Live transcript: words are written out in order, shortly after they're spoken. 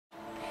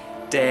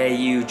Dare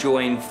you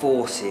join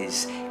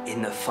forces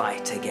in the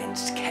fight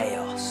against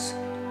chaos?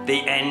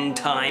 The end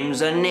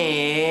times are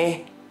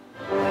near.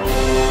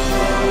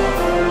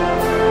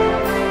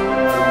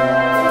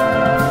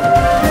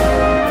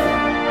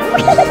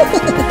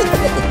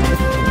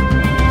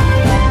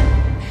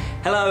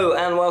 Hello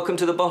and welcome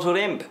to the Bottled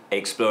Imp,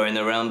 exploring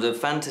the realms of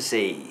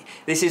fantasy.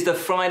 This is the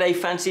Friday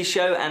Fantasy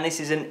Show and this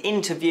is an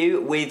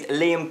interview with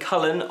Liam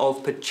Cullen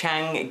of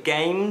Perchang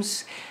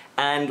Games.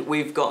 And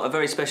we've got a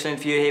very special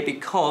interview here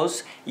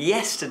because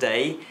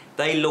yesterday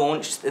they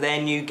launched their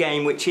new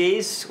game, which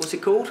is, what's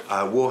it called?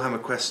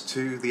 Warhammer Quest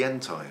 2 The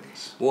End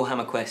Times.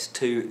 Warhammer Quest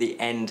 2 The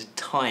End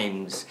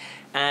Times.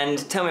 And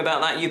tell me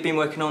about that. You've been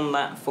working on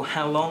that for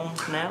how long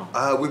now?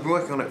 We've been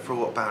working on it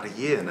for about a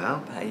year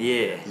now. About a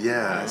year?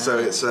 Yeah, so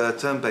it's a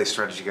turn-based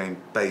strategy game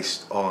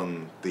based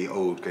on the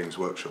old Games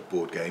Workshop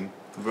board game.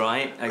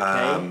 Right,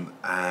 okay.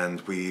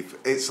 And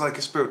it's like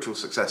a spiritual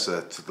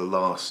successor to the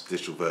last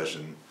digital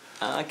version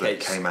that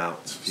came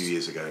out a few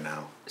years ago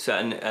now. So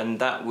and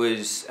that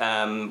was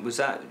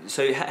that?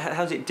 So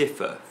how does it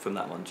differ from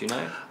that one? Do you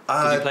know?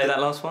 Did you play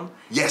that last one?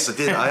 Yes, I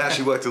did. I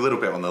actually worked a little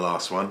bit on the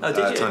last one. Oh, did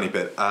you? A tiny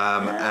bit.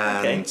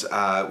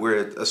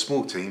 We're a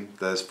small team.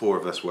 There's 4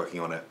 of us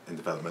working on it in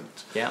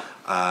development. Yeah.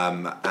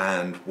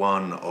 And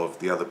one of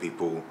the other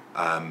people,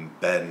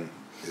 Ben,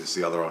 is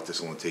the other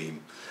artist on the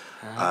team.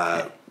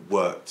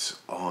 Worked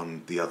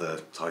on the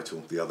other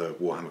title, the other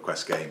Warhammer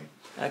Quest game.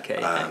 Okay,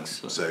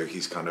 excellent. So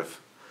he's kind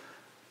of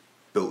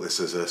built this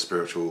as a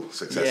spiritual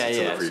successor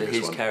to the previous one.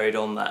 So he's carried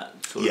on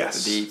that sort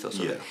of the ethos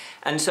of it.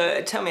 And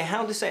so tell me,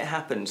 how does it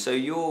happen? So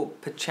your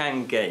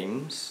Perchang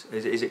Games,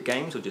 is it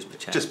games or just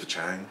Perchang? Just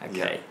Perchang,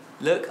 okay.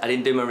 Look, I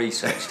didn't do my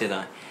research, did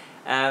I?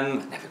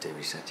 Never do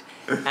research.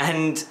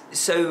 And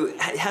so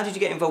how did you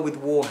get involved with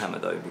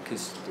Warhammer though?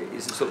 Because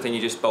it's the sort of thing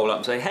you just bowl up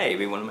and say, hey,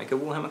 we want to make a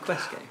Warhammer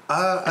Quest game.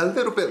 A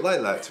little bit like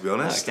that, to be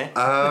honest.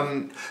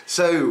 Okay.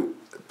 So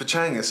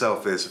Perchang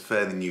itself is a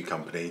fairly new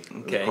company,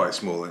 quite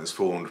small, and it's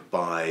formed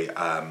by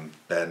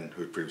Ben,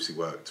 who had previously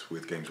worked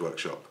with Games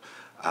Workshop,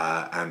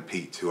 and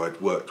Pete, who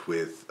I'd worked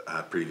with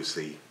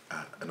previously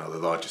at another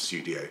larger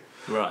studio.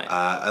 Right.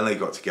 And they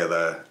got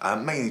together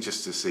mainly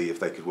just to see if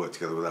they could work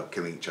together without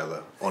killing each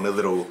other on a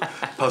little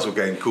puzzle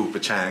game called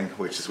Perchang,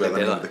 which is where the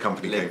name of the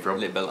company came from. A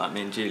little bit like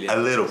me and Julia. A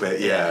little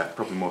bit, yeah.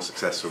 Probably more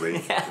successfully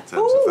in terms of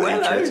the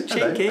hello, hatred.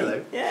 cheeky.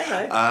 Hello.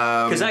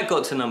 Yeah, because that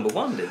got to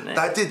 #1, didn't it?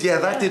 That did,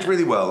 that did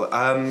really well.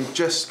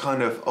 Just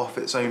kind of off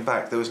its own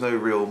back. There was no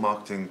real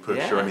marketing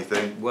push or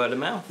anything. Word of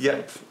mouth.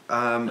 Yep.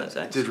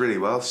 Did really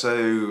well.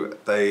 So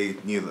they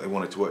knew that they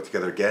wanted to work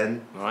together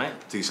again. Right.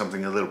 Do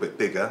something a little bit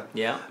bigger.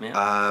 Yeah.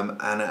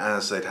 And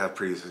as they'd had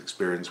previous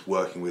experience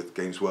working with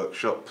Games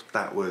Workshop,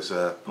 that was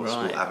a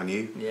possible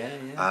avenue.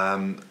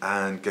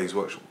 And Games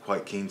Workshop were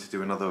quite keen to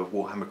do another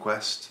Warhammer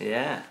Quest.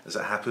 Yeah. As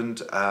it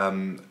happened,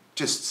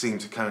 just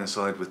seemed to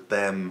coincide with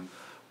them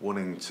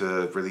wanting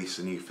to release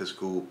a new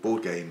physical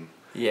board game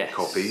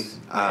copy.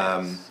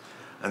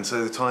 And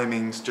so the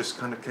timings just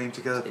kind of came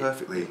together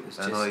perfectly,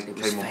 and I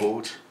came on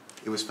board.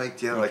 It was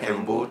fate, I came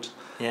on board.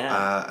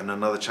 Yeah. And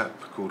another chap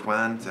called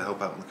Juan to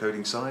help out on the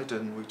coding side,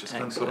 and we just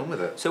kind of got on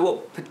with it. So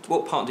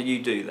what part do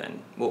you do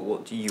then?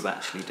 What do you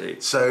actually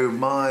do? So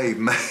my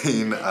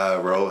main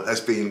role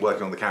has been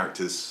working on the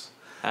characters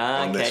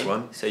on this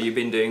one. So you've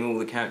been doing all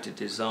the character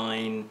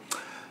design?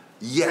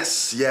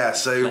 Yes, yeah.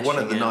 So one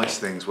of the nice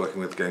things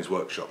working with Games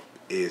Workshop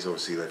is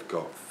obviously they've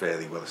got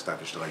fairly well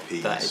established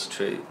IPs. That is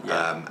true.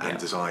 And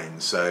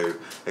designs. So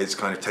it's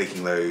kind of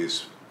taking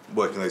those,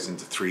 working those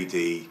into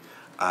 3D.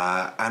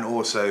 And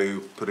also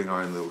putting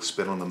our own little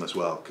spin on them as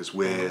well, because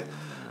we're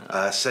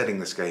setting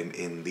this game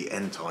in the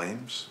end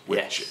times,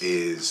 which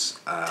is...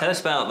 Tell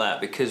us about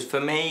that, because for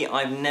me,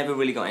 I've never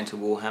really got into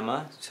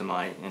Warhammer, to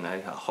my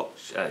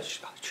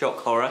shock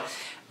horror,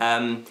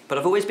 but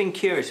I've always been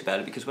curious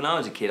about it, because when I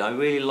was a kid, I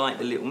really liked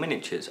the little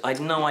miniatures. I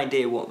had no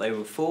idea what they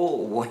were for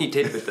or what you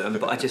did with them,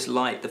 but I just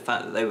liked the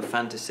fact that they were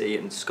fantasy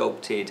and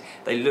sculpted.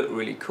 They look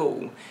really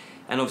cool,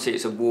 and obviously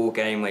it's a war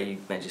game where you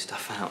measure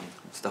stuff out,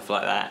 stuff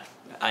like that.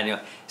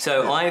 Anyway,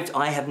 so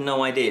I have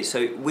no idea.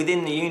 So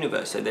within the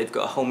universe, so they've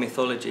got a whole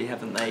mythology,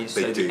 haven't they?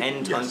 So the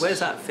end times, where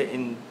does that fit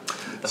in?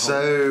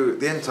 So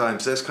the end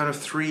times, there's kind of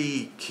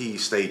 3 key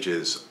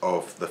stages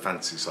of the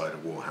fantasy side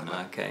of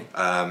Warhammer. Okay.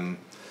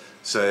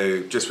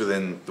 So just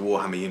within the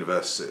Warhammer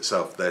universe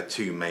itself, there are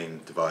 2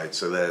 main divides.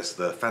 So there's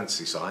the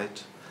fantasy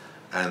side,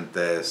 and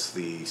there's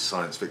the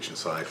science fiction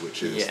side,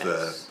 which is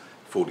the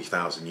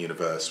 40,000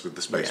 universe with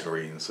the Space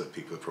Marines that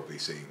people have probably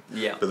seen.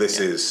 Yeah. But this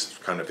is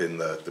kind of in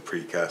the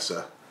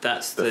precursor.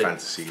 That's the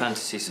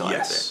fantasy side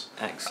of it.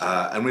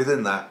 Excellent. And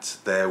within that,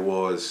 there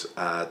was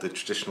the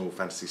traditional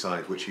fantasy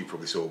side, which you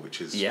probably saw,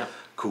 which is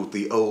called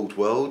the Old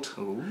World,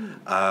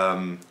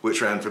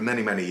 which ran for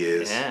many, many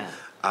years. Yeah.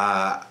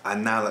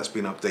 And now that's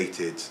been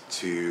updated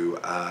to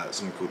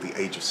something called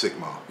the Age of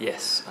Sigmar.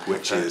 Yes.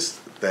 Which is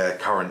their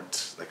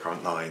current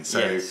line. So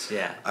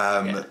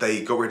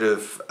they got rid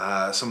of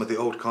some of the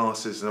old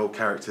classes and old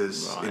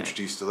characters,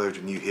 introduced a load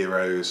of new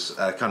heroes,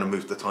 kind of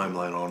moved the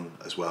timeline on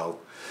as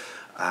well.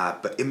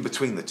 But in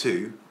between the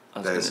two,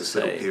 there's this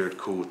little period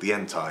called the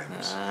end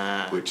times,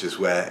 which is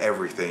where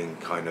everything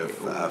kind of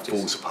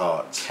falls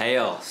apart.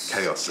 Chaos,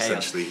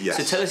 essentially, yes.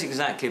 So tell us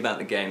exactly about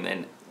the game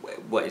then.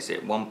 What is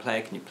it? One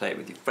player? Can you play it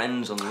with your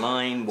friends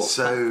online? What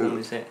platform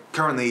is it?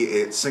 Currently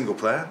it's single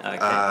player.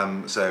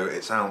 Okay. So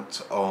it's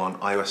out on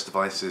iOS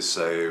devices,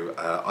 so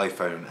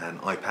iPhone and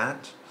iPad.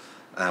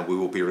 We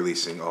will be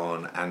releasing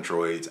on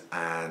Android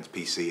and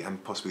PC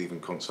and possibly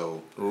even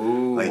console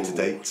later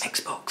date.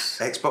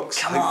 Xbox,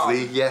 Come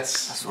hopefully, on.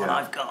 Yes. That's what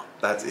I've got.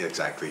 That's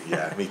exactly,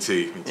 yeah, me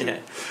too.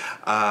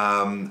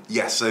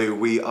 So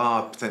we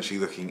are potentially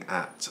looking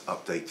at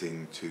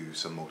updating to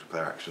some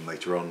multiplayer action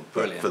later on,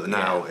 but Brilliant. for the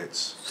now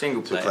it's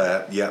single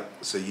player. Yeah,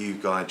 so you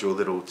guide your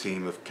little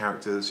team of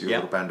characters, your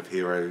little band of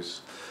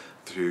heroes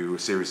through a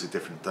series of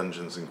different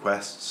dungeons and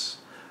quests.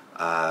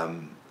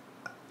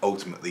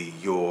 Ultimately,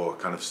 you're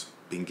kind of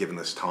being given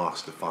this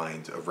task to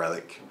find a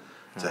relic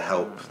to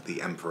help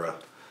the Emperor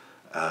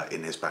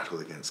in his battle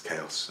against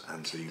Chaos,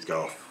 and so you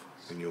go off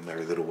in your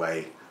merry little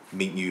way,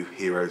 meet new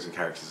heroes and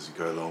characters as you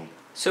go along.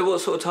 So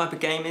what sort of type of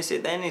game is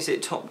it then? Is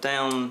it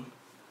top-down,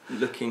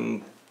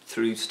 looking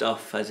through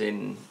stuff, as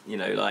in, you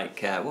know,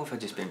 like, what have I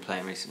just been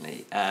playing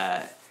recently?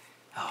 I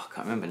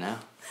can't remember now.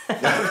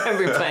 I've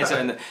been playing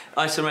something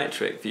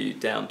isometric view,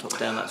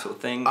 top-down, that sort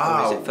of thing?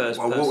 Or is it first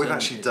person? What we've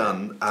actually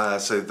done,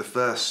 so the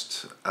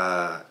first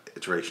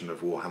iteration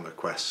of Warhammer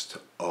Quest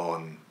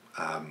on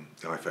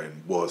the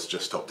iPhone was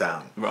just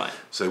top-down. Right.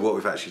 So what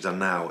we've actually done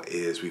now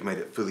is we've made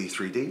it fully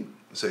 3D,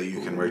 so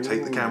you can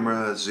rotate the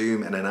camera,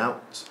 zoom in and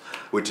out,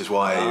 which is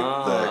why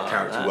the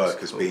character work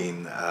has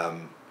been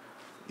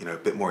a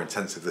bit more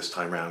intensive this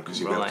time round, because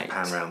you'll be able to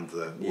pan around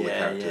all the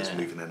characters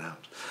moving in and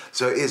out.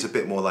 So it is a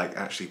bit more like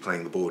actually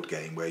playing the board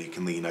game, where you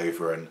can lean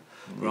over and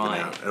move in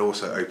and out. It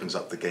also opens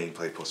up the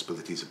gameplay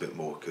possibilities a bit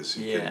more, because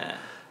you can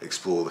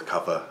explore the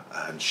cover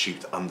and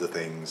shoot under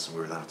things.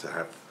 We're allowed to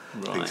have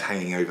things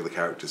hanging over the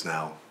characters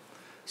now.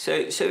 So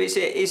is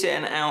it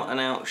an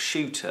out-and-out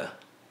shooter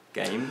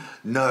game?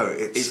 No,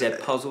 is there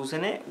puzzles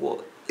in it?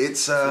 What?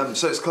 It's so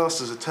it's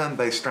classed as a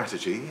turn-based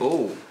strategy.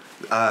 Oh.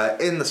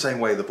 In the same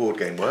way the board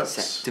game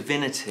works.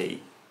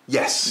 Divinity.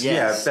 Yes,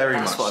 yeah, very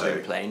much so. That's what I've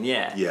been playing,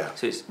 yeah.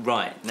 So it's,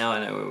 now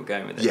I know where we're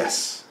going with it.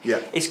 Yes, yeah.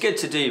 It's good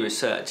to do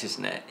research,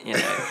 isn't it? You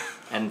know,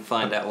 and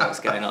find out what's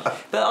going on.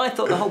 But I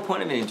thought the whole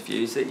point of an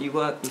interview is that you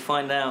work and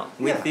find out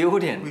with the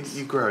audience.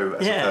 You grow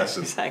as a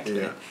person. Exactly.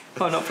 Yeah.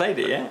 Well, I've not played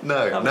it yet.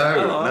 No. Yeah,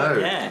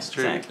 that's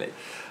true. Exactly.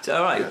 So,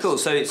 all right, cool.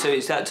 So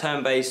it's that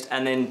turn-based,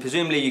 and then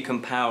presumably you can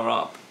power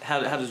up. How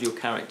does your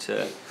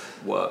character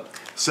work?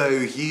 So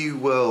you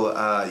will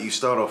you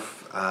start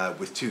off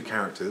with 2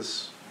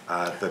 characters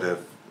that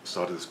have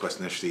started this quest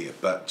initially,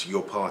 but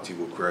your party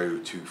will grow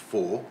to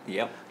 4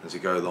 as you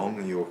go along,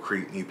 and you'll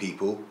recruit new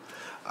people.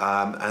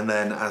 And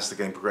then as the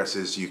game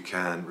progresses, you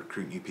can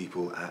recruit new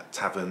people at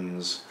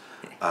taverns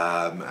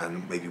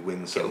and maybe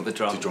win some to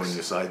join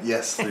your side.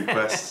 Yes, through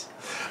quests.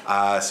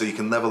 So you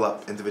can level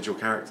up individual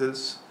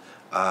characters.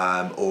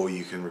 Or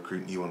you can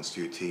recruit new ones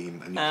to your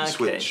team, and you can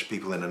switch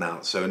people in and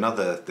out. So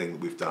another thing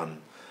that we've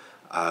done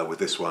with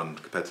this one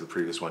compared to the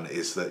previous one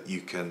is that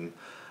you can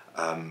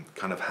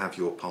kind of have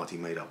your party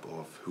made up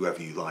of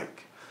whoever you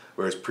like,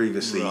 whereas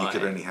previously you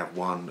could only have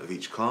 1 of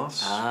each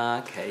class.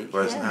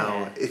 Whereas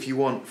now, if you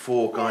want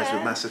 4 guys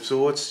with massive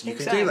swords, you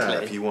can do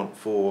that. If you want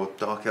 4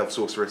 dark elf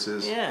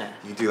sorceresses, you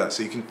can do that.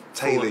 So you can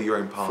tailor your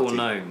own party. 4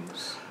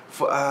 gnomes.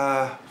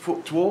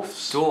 For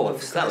dwarfs.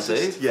 Dwarfs, that'll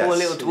do. Yes, 4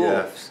 little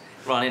dwarfs.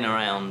 Running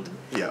around.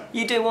 Yeah.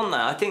 You do want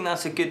that. I think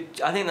that's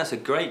a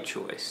great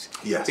choice.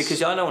 Yes.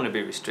 Because I don't want to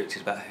be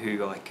restricted about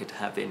who I could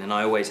have in, and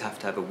I always have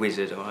to have a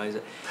wizard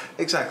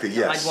Exactly,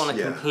 yes. I'd want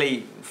a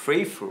complete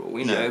free for all,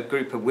 a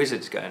group of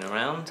wizards going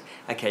around.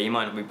 Okay, you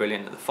might not be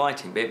brilliant at the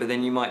fighting bit, but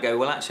then you might go,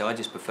 well actually I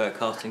just prefer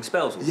casting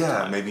spells all the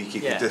time. Maybe you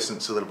keep your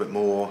distance a little bit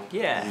more.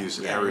 Use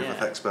area of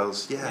effect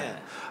spells.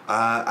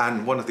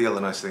 And one of the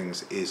other nice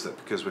things is that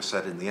because we're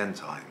set in the end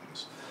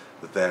times,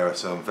 that there are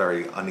some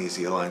very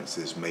uneasy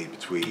alliances made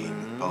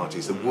between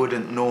parties that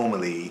wouldn't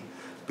normally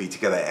be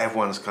together.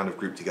 Everyone's kind of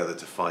grouped together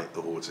to fight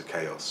the hordes of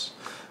chaos.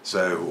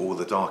 So all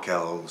the dark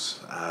elves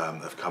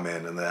have come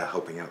in, and they're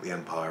helping out the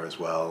Empire as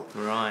well.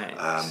 Right.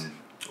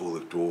 All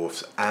the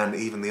dwarves, and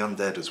even the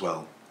undead as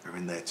well are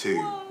in there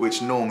too,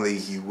 which normally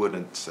you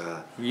wouldn't.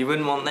 You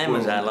wouldn't want them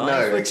as allies.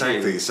 No,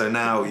 exactly. So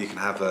now you can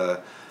have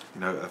a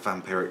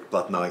vampiric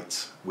blood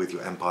knight with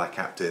your Empire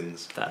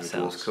captains. That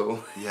sounds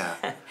cool. Yeah,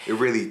 it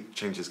really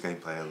changes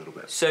gameplay a little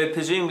bit. So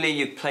presumably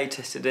you've play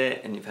tested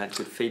it and you've had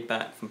good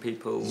feedback from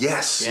people.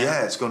 Yes,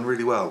 it's gone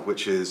really well,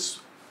 which is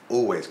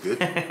always good.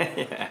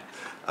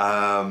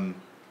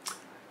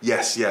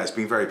 Yes, it's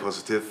been very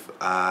positive,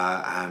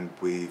 and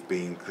we've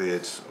been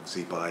cleared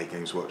obviously by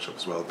Games Workshop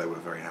as well. They were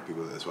very happy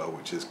with it as well,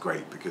 which is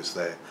great because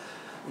they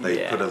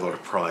put a lot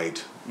of pride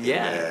in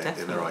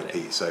their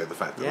IP. So the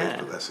fact that they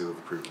put their seal of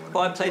approval on it.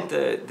 Well, I played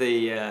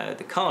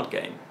the card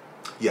game.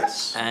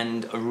 Yes.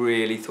 And I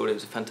really thought it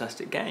was a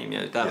fantastic game.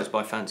 That was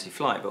by Fantasy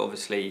Flight, but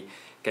obviously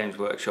Games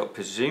Workshop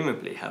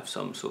presumably have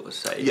some sort of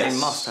say. Yes. They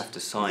must have to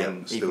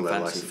sign even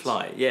Fantasy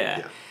Flight.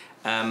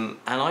 And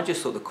I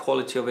just thought the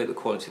quality of it, the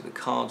quality of the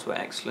cards were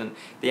excellent.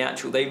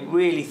 They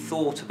really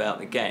thought about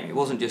the game. It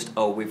wasn't just,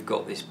 oh, we've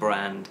got this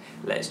brand,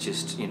 let's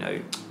just, you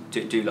know,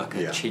 do like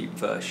a cheap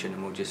version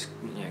and we'll just,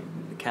 you know,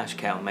 cash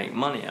cow and make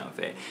money out of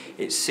it.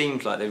 It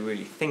seems like they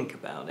really think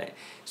about it.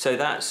 So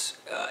that's,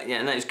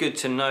 and it's good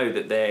to know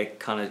that they're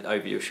kind of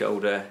over your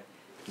shoulder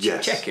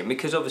checking,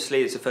 because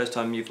obviously it's the first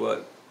time you've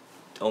worked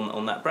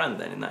on that brand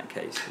then, in that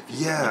case.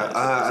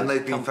 And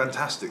they've been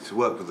fantastic to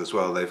work with as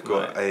well. They've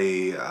got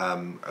a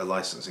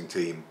licensing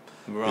team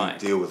who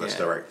deal with us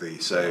directly.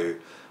 So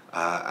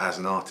as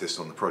an artist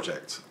on the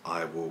project,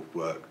 I will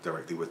work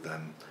directly with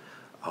them.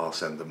 I'll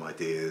send them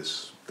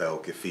ideas, they'll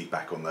give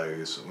feedback on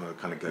those, and we'll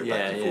kind of go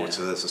back and forth.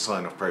 So there's a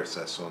sign-off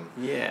process on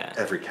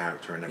every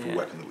character and every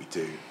weapon that we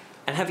do.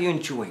 And have you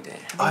enjoyed it?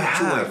 I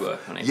have. Enjoyed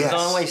work on it? Because I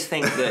always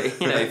think that,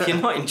 you know, if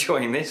you're not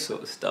enjoying this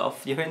sort of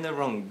stuff, you're in the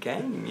wrong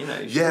game, you know.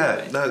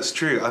 No, it's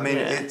true. I mean,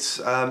 it's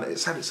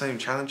had its own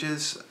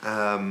challenges,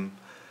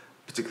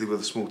 particularly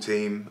with a small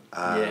team,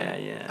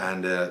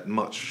 and a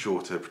much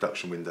shorter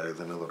production window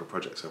than a lot of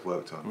projects I've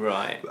worked on.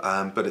 Right.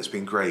 But it's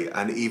been great,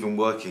 and even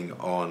working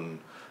on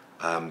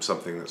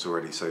something that's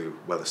already so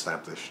well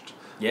established,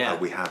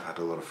 we have had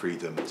a lot of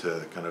freedom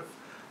to kind of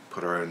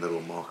put our own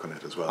little mark on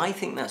it as well. I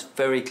think that's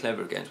very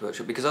clever of Games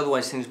Workshop, because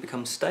otherwise things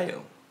become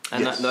stale.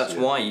 And that's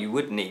why you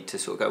would need to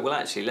sort of go, well,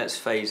 actually, let's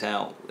phase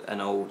out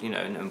an old, you know,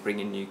 and bring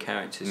in new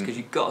characters, because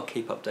you've got to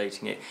keep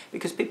updating it,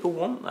 because people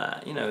want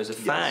that. You know, as a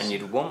fan,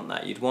 you'd want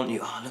that. You'd want,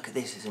 oh, look at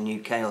this, there's a new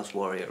Chaos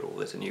Warrior, or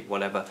there's a new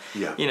whatever.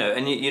 You know,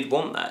 and you'd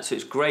want that. So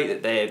it's great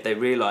that they're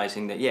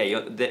realising that,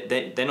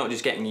 they're not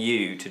just getting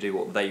you to do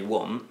what they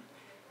want.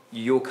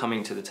 You're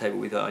coming to the table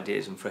with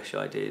ideas and fresh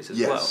ideas as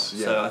well.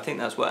 So I think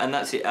that's and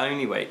that's the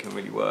only way it can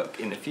really work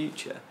in the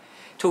future.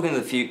 Talking of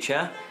the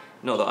future,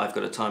 not that I've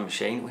got a time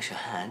machine, wish I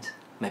had.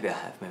 Maybe I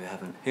have, maybe I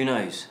haven't. Who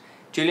knows?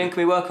 Julian, can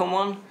we work on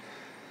one?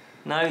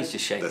 No, he's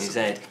just shaking his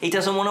head. He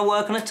doesn't want to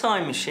work on a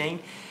time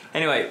machine.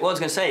 Anyway, what I was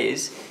going to say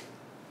is,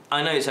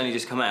 I know it's only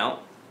just come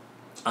out.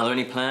 Are there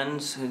any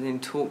plans in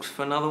talks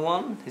for another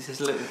one? Is this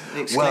a little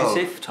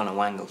exclusive? Well, trying to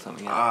wangle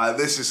something out.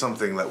 This is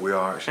something that we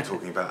are actually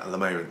talking about at the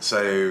moment.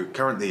 So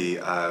currently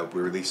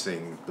we're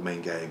releasing the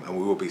main game, and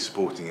we will be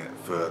supporting it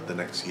for the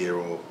next year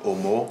or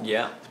more,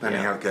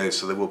 depending how it goes.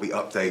 So there will be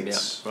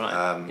updates,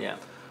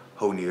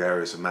 whole new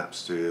areas of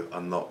maps to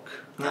unlock,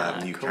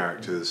 new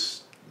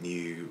characters,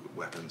 new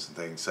weapons and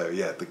things. So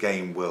yeah, the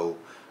game will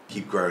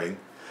keep growing.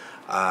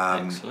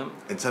 Excellent.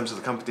 In terms of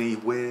the company,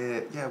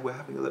 we're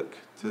having a look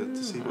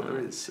to see what there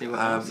is. See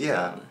what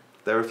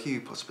there are a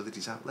few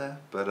possibilities out there,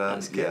 but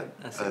that's early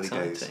exciting.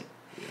 days.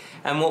 Yeah.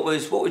 And what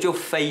was your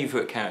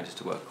favourite characters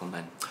to work on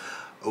then?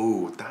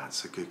 Oh,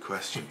 that's a good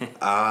question.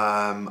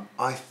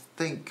 I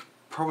think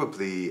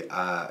probably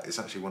it's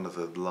actually one of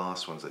the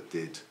last ones I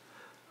did,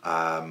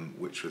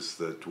 which was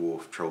the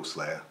Dwarf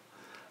Slayer.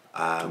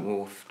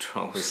 Dwarf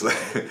Troll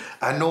Slayer.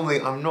 And normally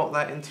I'm not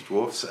that into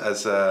dwarfs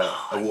as a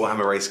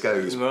Warhammer race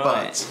goes,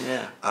 but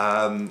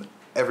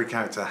every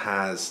character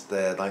has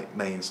their like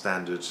main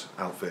standard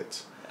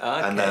outfit,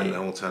 and then an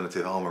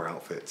alternative armour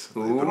outfit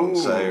they put on.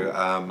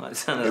 So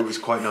it was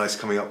quite nice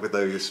coming up with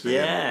those.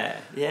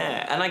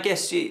 And I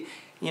guess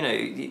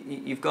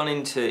you've gone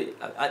into,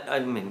 I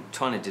mean,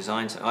 trying to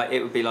design something,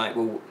 it would be like,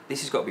 well, this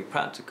has got to be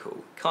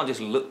practical. It can't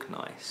just look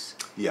nice.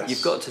 Yes.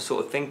 You've got to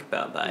sort of think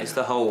about that. It's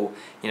the whole,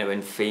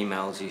 when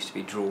females used to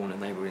be drawn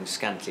and they were in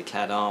scantily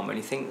clad armour, and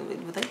you think, well,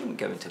 they wouldn't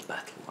go into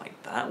battle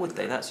like that, would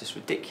they? That's just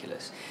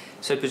ridiculous.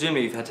 So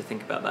presumably you've had to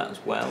think about that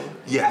as well.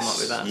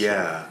 Yes,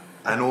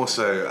 and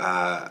also,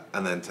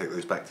 and then take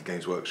those back to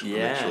Games Workshop and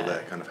make sure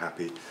they're kind of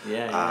happy.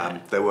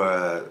 There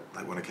were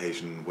like one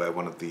occasion where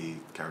one of the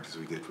characters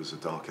we did was a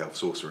Dark Elf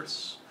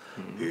Sorceress,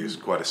 who's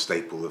quite a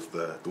staple of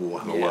the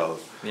Warhammer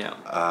world.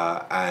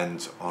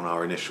 And on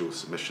our initial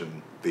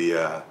submission,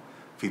 the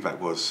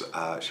feedback was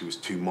she was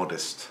too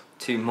modest.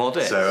 Too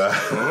modest. So,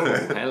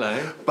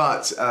 hello.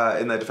 But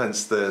in their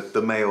defence,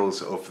 the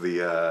males of the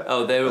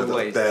they're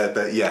always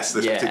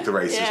this particular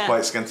race is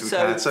quite scantily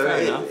clad, so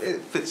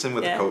it fits in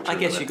with the culture. I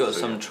guess you've got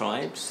some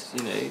tribes,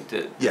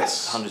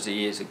 that hundreds of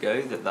years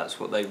ago that's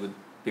what they would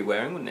be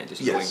wearing, wouldn't it?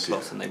 Just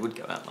loincloths, and they would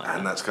go out like that.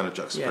 And that's kind of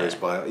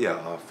juxtaposed by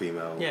our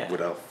female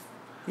wood elf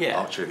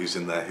archer who's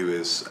in there, who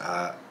is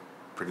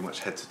pretty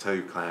much head to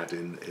toe clad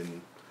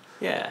in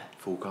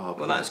full garb.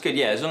 Well, that's good.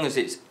 As long as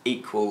it's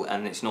equal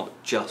and it's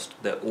not just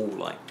they're all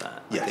like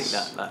that. I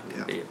think that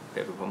can be a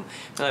bit of a problem.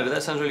 No, but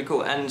that sounds really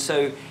cool. And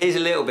so here's a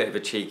little bit of a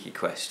cheeky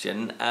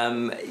question.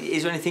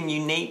 Is there anything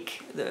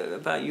unique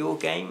about your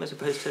game as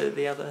opposed to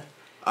the other?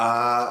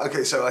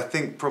 Okay, so I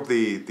think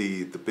probably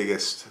the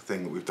biggest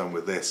thing that we've done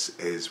with this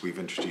is we've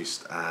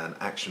introduced an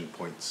action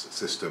points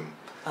system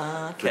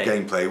for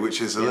gameplay,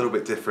 which is a little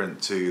bit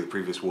different to the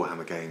previous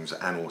Warhammer games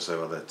and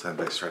also other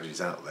turn-based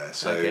strategies out there.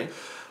 So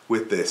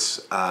with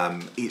this,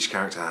 each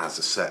character has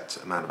a set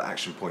amount of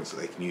action points that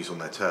they can use on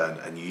their turn,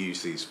 and you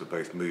use these for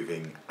both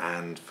moving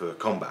and for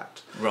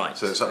combat. Right.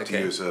 So it's up to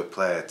you as a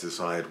player to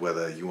decide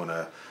whether you want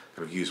to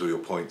kind of use all your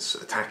points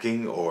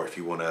attacking, or if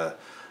you want to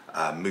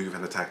move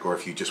and attack, or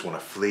if you just want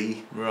to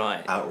flee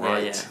Yeah,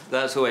 outright. yeah.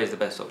 That's always the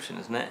best option,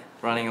 isn't it?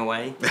 Running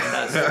away.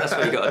 That's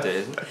what you got to do,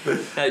 isn't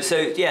it? No, so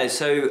yeah,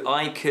 so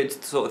I could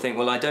sort of think,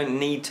 well, I don't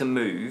need to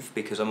move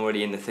because I'm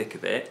already in the thick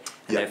of it,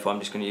 and therefore I'm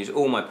just going to use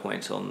all my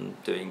points on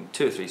doing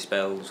 2 or 3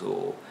 spells.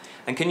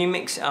 And can you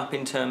mix it up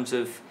in terms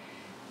of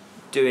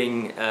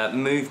doing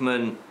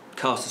movement,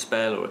 cast a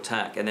spell or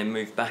attack, and then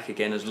move back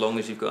again as long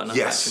as you've got enough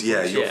action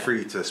points? You're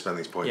free to spend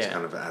these points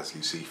kind of as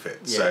you see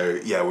fit. So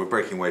we're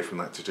breaking away from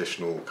that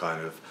traditional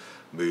kind of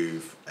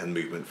move and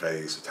movement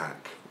phase,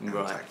 attack and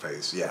attack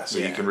phase. So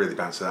you can really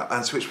balance it out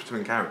and switch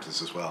between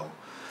characters as well.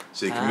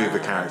 So you can move a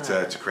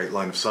character to create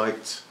line of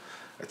sight,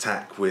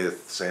 attack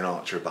with, say, an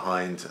archer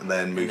behind, and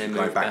then move the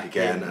guy back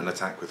again and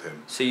attack with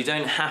him. So you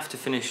don't have to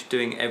finish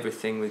doing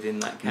everything within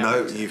that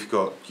character? No, you've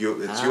got it's your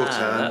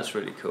turn. That's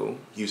really cool.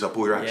 Use up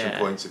all your action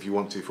points if you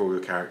want to for all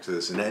your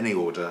characters in any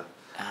order,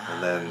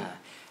 and then...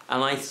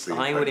 And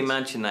I would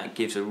imagine that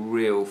gives a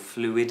real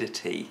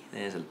fluidity,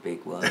 there's a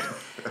big word,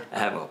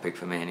 well, big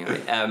for me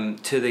anyway,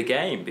 to the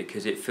game,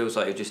 because it feels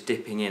like you're just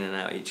dipping in and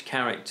out each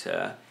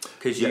character.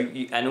 Because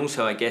you, and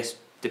also I guess,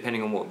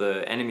 depending on what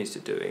the enemies are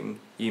doing,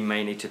 you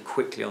may need to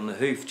quickly on the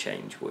hoof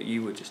change what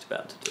you were just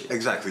about to do.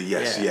 Exactly,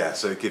 yes,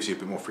 so it gives you a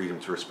bit more freedom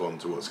to respond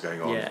to what's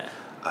going on,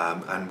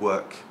 and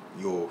work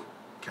your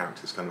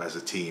characters kind of as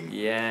a team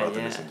rather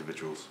than as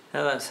individuals.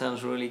 Oh, that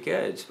sounds really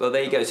good. Well,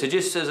 there you go. So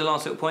just as a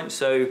last little point,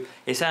 so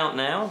it's out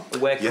now.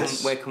 Where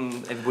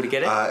can everybody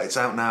get it? It's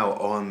out now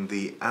on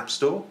the App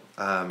Store,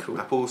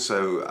 Apple,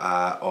 so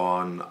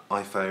on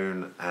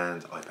iPhone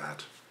and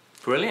iPad.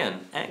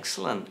 Brilliant,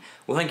 excellent.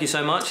 Well, thank you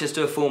so much. Let's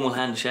do a formal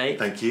handshake.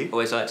 Thank you.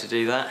 Always like to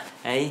do that,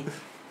 eh?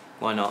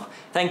 Why not?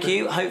 Thank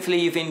you.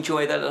 Hopefully you've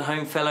enjoyed that at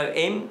home, fellow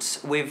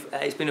imps.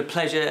 It's been a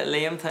pleasure,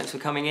 Liam. Thanks for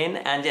coming in.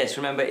 And yes,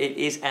 remember, it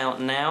is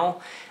out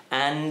now.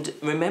 And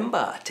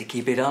remember to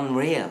keep it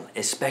unreal,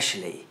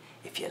 especially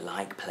if you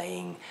like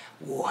playing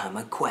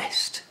Warhammer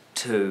Quest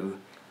 2,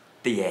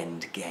 The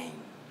End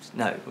Games.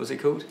 No, what was it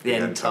called? The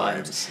End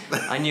Times.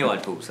 I knew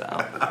I'd balls that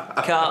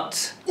up.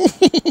 Cut.